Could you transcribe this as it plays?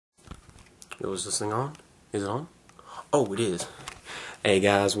Yo, is this thing on? Is it on? Oh, it is. Hey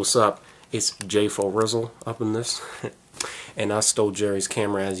guys, what's up? It's Jerboy up in this. And I stole Jerry's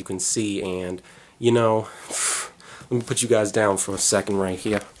camera, as you can see, and, you know, let me put you guys down for a second right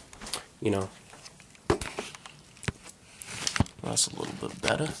here. You know. That's a little bit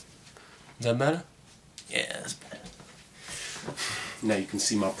better. Is that better? Yeah, that's better. Now you can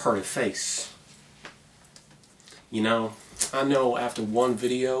see my pretty face. You know, I know after one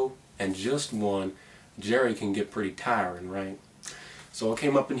video, and just one, Jerry can get pretty tiring, right? So I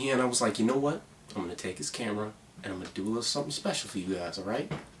came up in here and I was like, you know what? I'm going to take his camera and I'm going to do a little something special for you guys,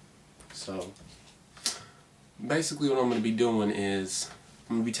 alright? So, basically what I'm going to be doing is,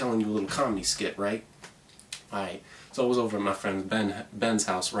 I'm going to be telling you a little comedy skit, right? Alright, so I was over at my friend Ben's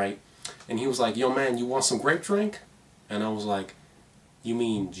house, right? And he was like, yo man, you want some grape drink? And I was like, you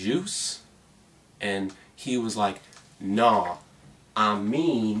mean juice? And he was like, nah, I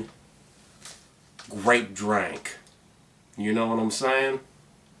mean grape drink. You know what I'm saying?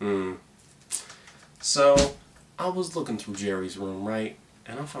 So, I was looking through Jerry's room, right?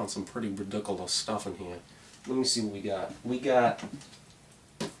 And I found some pretty ridiculous stuff in here. Let me see what we got.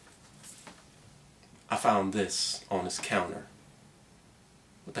 I found this on his counter.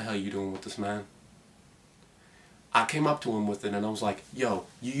 What the hell are you doing with this, man? I came up to him with it and I was like, yo,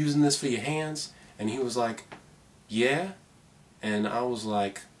 you using this for your hands? And he was like, yeah. And I was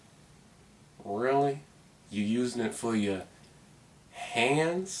like, really? You using it for your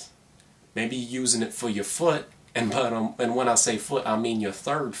hands? Maybe you're using it for your foot. And when I say foot, I mean your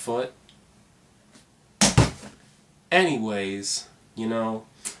third foot. Anyways, you know,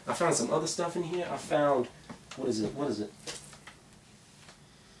 I found some other stuff in here. I found, what is it?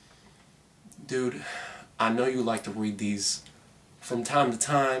 Dude, I know you like to read these from time to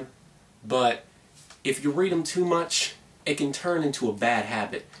time, but if you read them too much, it can turn into a bad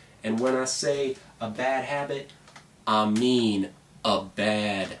habit. And when I say a bad habit, I mean a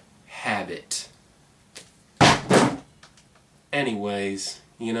bad habit. Anyways,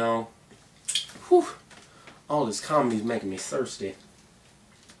 you know, whew, all this comedy is making me thirsty.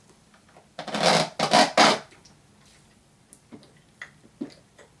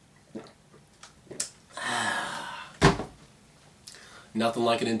 Nothing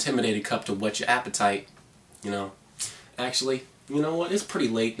like an intimidated cup to whet your appetite, you know. Actually, you know what? It's pretty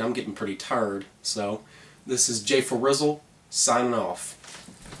late and I'm getting pretty tired. So, this is Jerboy signing off.